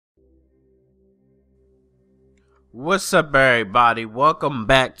What's up, everybody? Welcome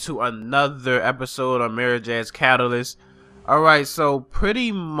back to another episode of Mirror Jazz Catalyst. Alright, so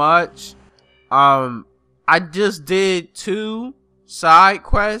pretty much I just did 2 side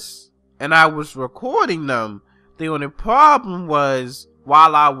quests and I was recording them. The only problem was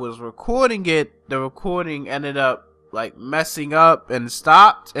while I was recording it, the recording ended up like messing up and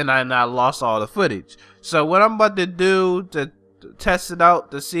stopped, and I lost all the footage. So what I'm about to do to test it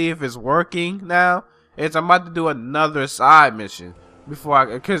out to see if it's working now is I'm about to do another side mission before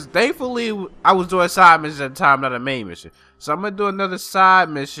because thankfully I was doing side missions at the time, not a main mission. So I'm gonna do another side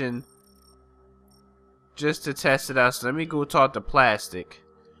mission just to test it out. So let me go talk to Plastic.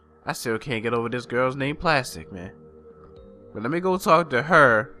 I still can't get over this girl's name, Plastic, man. But let me go talk to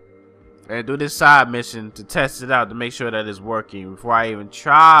her and do this side mission to test it out to make sure that it's working before I even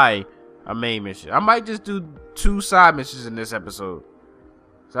try a main mission. I might just do 2 side missions in this episode.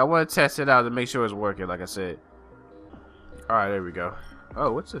 So I want to test it out to make sure it's working, like I said. Alright, there we go.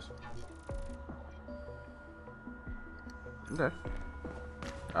 Oh, what's this? Okay.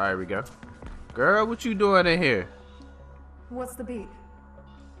 Alright, we go. Girl, what you doing in here? What's the beat?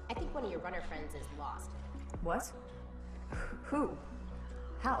 I think one of your runner friends is lost. What? Who?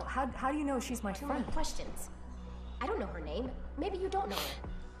 How do you know she's my Too many friend? questions. I don't know her name. Maybe you don't know her.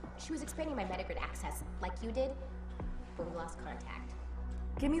 She was expanding my metagrid access, like you did, but we lost contact.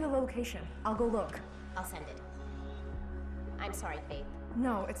 Give me the location. I'll go look. I'll send it. I'm sorry, Faith.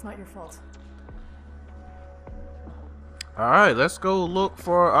 No, it's not your fault. Alright, let's go look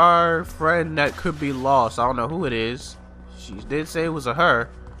for our friend that could be lost. I don't know who it is. She did say it was a her.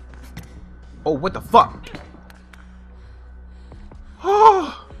 Oh, what the fuck?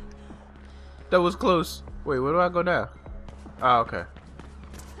 Oh, that was close. Wait, where do I go now? Oh, okay.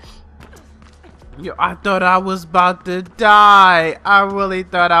 Yo, I thought I was about to die. I really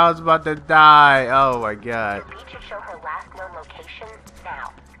thought I was about to die. Oh my god. The beat should show her last known location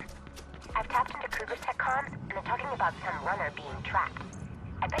now. I've tapped into Kruger's tech comms, and they're talking about some runner being tracked.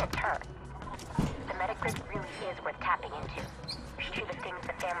 I bet it's her. The metagrid really is worth tapping into. Should do the things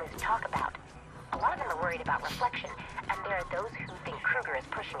the families talk about. A lot of them are worried about reflection, and there are those who think Kruger is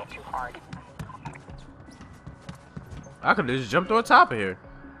pushing it too hard. I could have just jumped on top of here.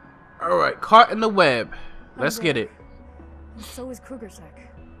 Alright, caught in the web. Let's get it. And so is Kruger's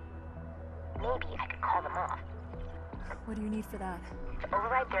tech. Maybe I could call them off. What do you need for that? To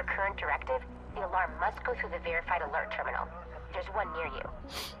override their current directive, the alarm must go through the verified alert terminal. There's one near you.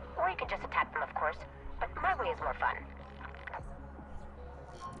 Or you can just attack them, of course, but my way is more fun.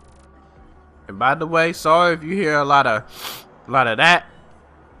 And by the way, sorry if you hear a lot of that.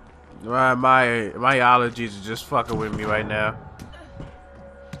 My allergies are just fucking with me right now.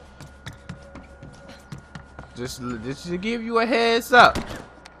 Just to give you a heads up.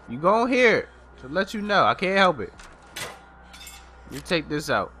 You gon' hear it. To let you know. I can't help it. You take this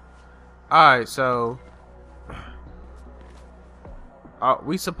out. Alright, so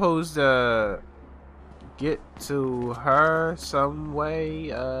we supposed to get to her some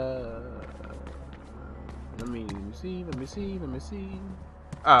way. Let me see.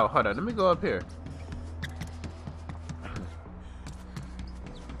 Oh, hold on. Let me go up here.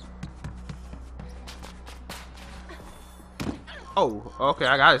 Oh, okay.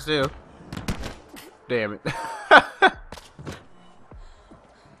 I got it still. Damn it.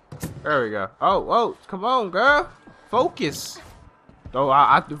 There we go. Oh, come on, girl. Focus. Oh,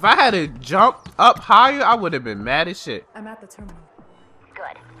 if I had to jump up higher, I would have been mad as shit. I'm at the terminal. Good.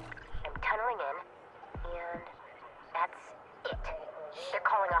 I'm tunneling in, and that's it. They're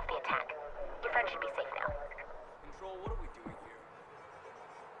calling off the attack. Your friend should be safe now. Control, what are we doing here?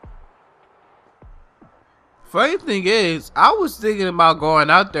 Funny thing is, I was thinking about going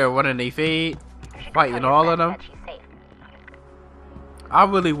out there running a feed, You should fighting tell your all of friend them. that she's safe. I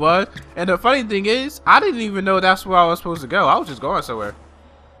really was. And the funny thing is, I didn't even know that's where I was supposed to go. I was just going somewhere.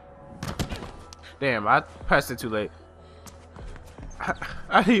 Damn, I pressed it too late.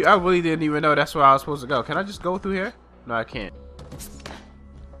 I really didn't even know that's where I was supposed to go. Can I just go through here? No, I can't.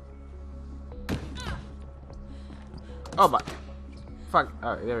 Oh my. Fuck.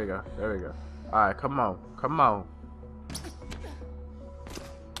 Alright, there we go. There we go. Alright, come on. Come on.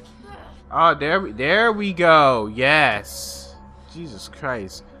 Oh, there we go. Yes. Jesus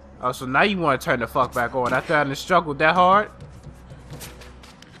Christ. Oh, so now you want to turn the fuck back on after I done struggled that hard?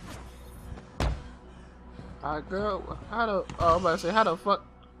 Alright, girl. I'm about to say, how the fuck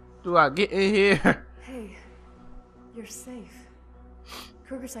do I get in here? Hey, you're safe.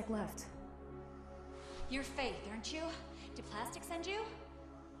 Kruger's tech left. You're Faith, aren't you? Did Plastic send you?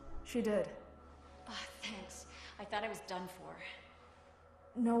 She did. Oh, thanks. I thought I was done for.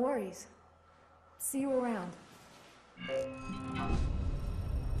 No worries. See you around.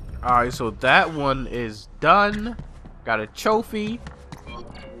 Alright, so that one is done. Got a trophy.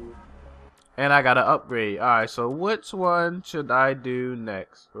 And I got an upgrade. Alright, so which one should I do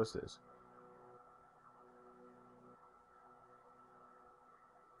next? What's this?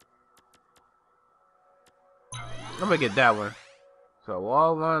 I'm gonna get that one. So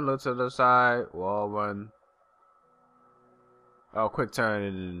wall one, look to the side, wall one. Oh, quick turn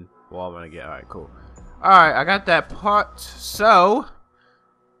and wall one again. Alright, cool. Alright, I got that part. So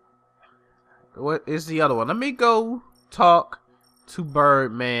what is the other one? Let me go talk to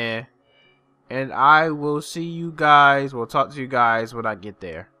Birdman. And I will see you guys. We'll talk to you guys when I get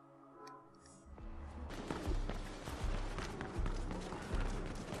there.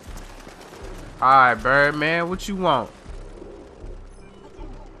 Alright, Birdman, what you want?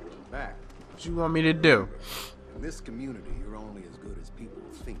 Back. What you want me to do? In this community, you're only as good as people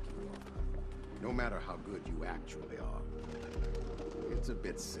think you are. No matter how good you actually are. It's a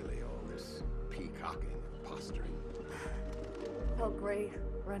bit silly, all this peacocking and posturing. Felt great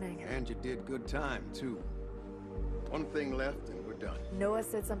running. And you did good time, too. One thing left and we're done. Noah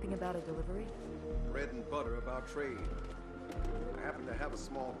said something about a delivery? Bread and butter of our trade. I happen to have a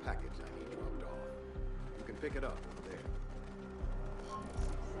small package I need dropped off. You can pick it up over there.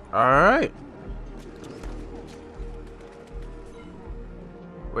 Alright.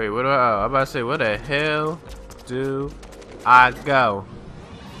 Wait, what do I'm about to say, where the hell do I go?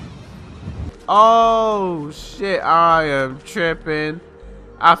 Oh shit, I am tripping.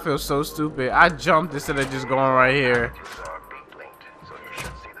 I feel so stupid. I jumped instead of just going right here. So you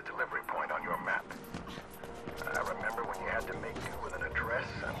should see the delivery point on your map. I remember when you had to make do with an address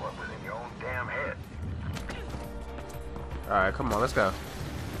and what was in your own damn head. Alright, come on, let's go.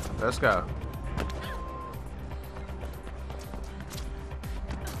 Let's go.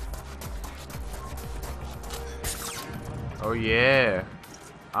 Oh yeah.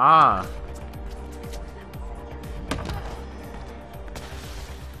 Ah.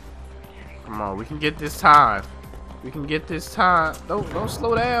 Come on, we can get this time. We can get this time. Don't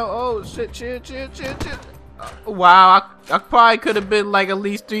slow down. Oh shit, chill. Wow, I probably could have been like at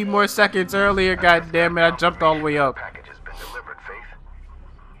least 3 more seconds earlier. God damn it, I jumped all the way up. Package has been delivered, Faith.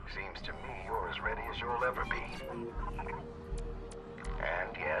 Seems to me you're as ready as you'll ever be.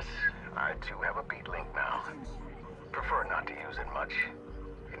 And yes, I too have a beat link now. Prefer not to use it much.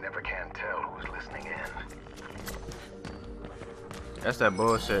 You never can tell who's listening in. That's that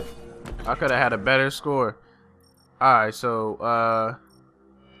bullshit. I could have had a better score. Alright, so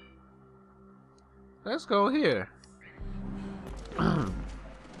let's go here.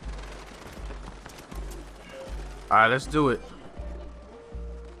 Alright, let's do it.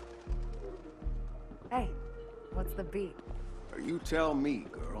 Hey, what's the beat? You tell me,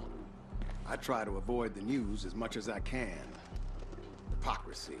 girl. I try to avoid the news as much as I can.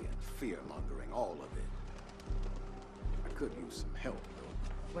 Hypocrisy and fear-mongering, all of it. I could use some help, though.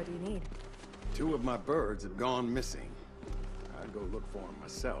 What do you need? 2 of my birds have gone missing. I'd go look for them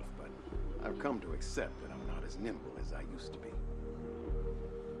myself, but I've come to accept that I'm not as nimble as I used to be.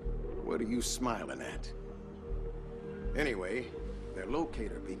 What are you smiling at? Anyway, their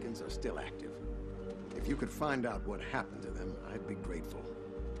locator beacons are still active. If you could find out what happened to them, I'd be grateful.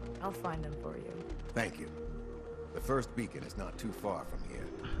 I'll find them for you. Thank you. The first beacon is not too far from here.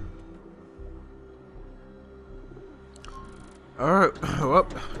 Alright, well,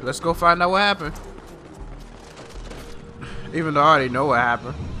 let's go find out what happened. Even though I already know what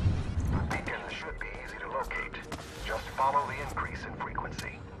happened. Pigeons should be easy to locate. Just follow the increase in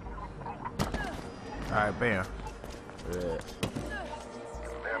frequency. Alright, bam. Yeah.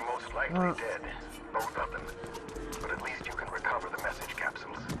 They're most likely dead. Both of them. But at least you can recover the message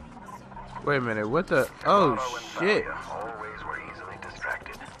capsules. Wait a minute, what the? Oh Apollo and shit. Thalia always were easily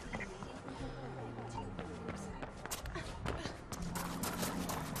distracted.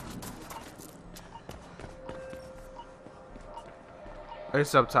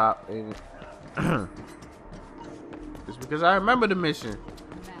 It's up top. It's because I remember the mission.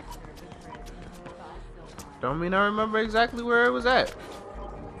 Don't mean I remember exactly where it was at.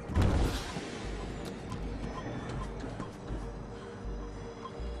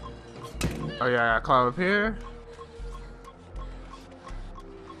 Oh yeah, I climb up here.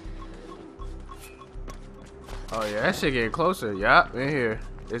 Oh yeah, that shit getting closer. Yup, in here.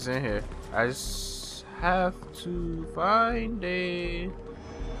 It's in here. I just have to find a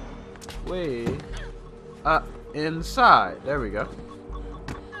way up inside. There we go.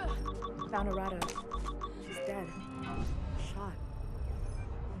 Found a rata. She's dead. Shot.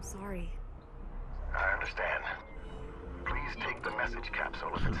 I'm sorry. I understand. Please take the message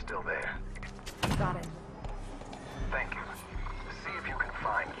capsule if it's still there. Got it. Thank you. See if you can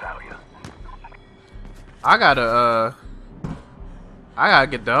find Thalia. I gotta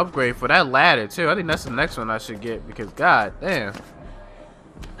get the upgrade for that ladder too. I think that's the next one I should get because god damn.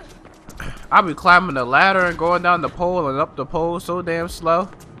 I'll be climbing the ladder and going down the pole and up the pole so damn slow.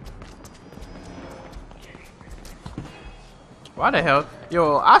 Why the hell?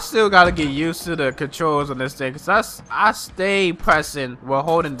 Yo, I still gotta get used to the controls on this thing because I stay pressing while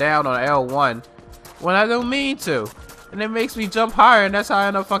holding down on L1 when I don't mean to. And it makes me jump higher and that's how I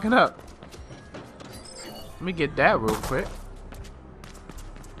end up fucking up. Let me get that real quick.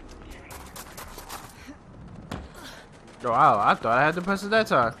 Oh, wow, I thought I had to press it that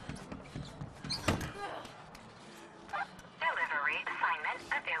time. Delivery assignment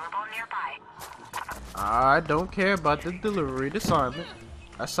available nearby. I don't care about the delivery assignment.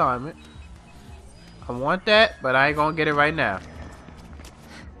 I want that, but I ain't gonna get it right now.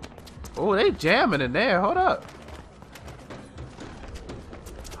 Oh, they jamming in there. Hold up.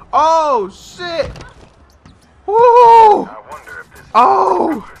 Oh shit! Woo!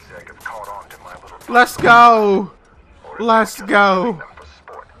 Oh! Let's go! Let's go!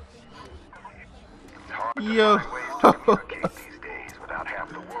 Yo!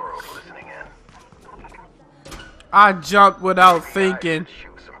 I jumped without thinking.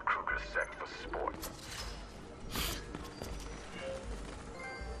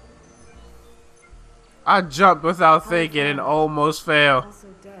 I jumped without thinking and almost fell. Also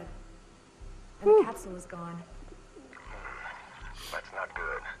dead. And the capsule is gone. That's not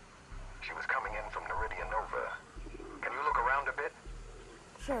good. She was coming in from Neridia Nova. Can you look around a bit?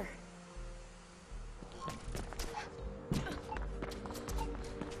 Sure.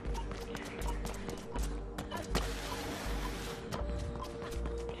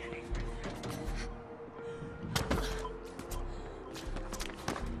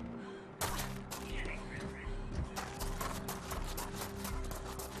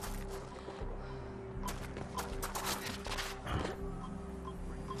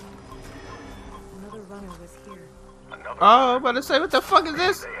 Another runner was here. Oh, I'm about to say, what the fuck is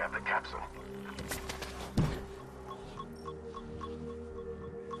this? They have the capsule.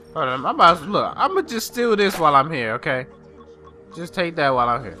 Hold on, I'm about to look. I'm gonna just steal this while I'm here, okay? Just take that while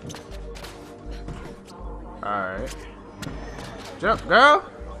I'm here. Alright. Jump, girl.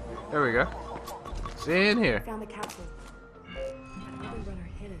 There we go. See in here. Found the capsule. Another runner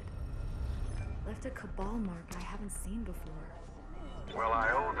hid it. Left a cabal mark I haven't seen before. Well, I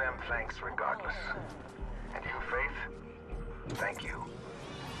owe them thanks regardless. And you, Faith? Thank you.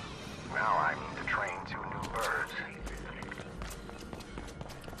 Now I need to train 2 new birds.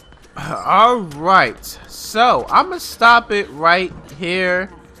 Alright. So, I'm gonna stop it right here.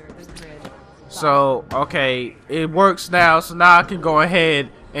 So, okay, it works now, so now I can go ahead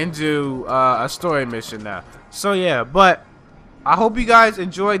and do a story mission now. So yeah, but I hope you guys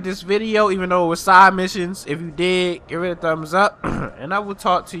enjoyed this video, even though it was side missions. If you did, give it a thumbs up, and I will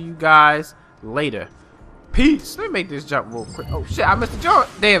talk to you guys later. Peace. Let me make this jump real quick. Oh shit, I missed the jump.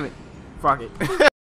 Damn it. Fuck it.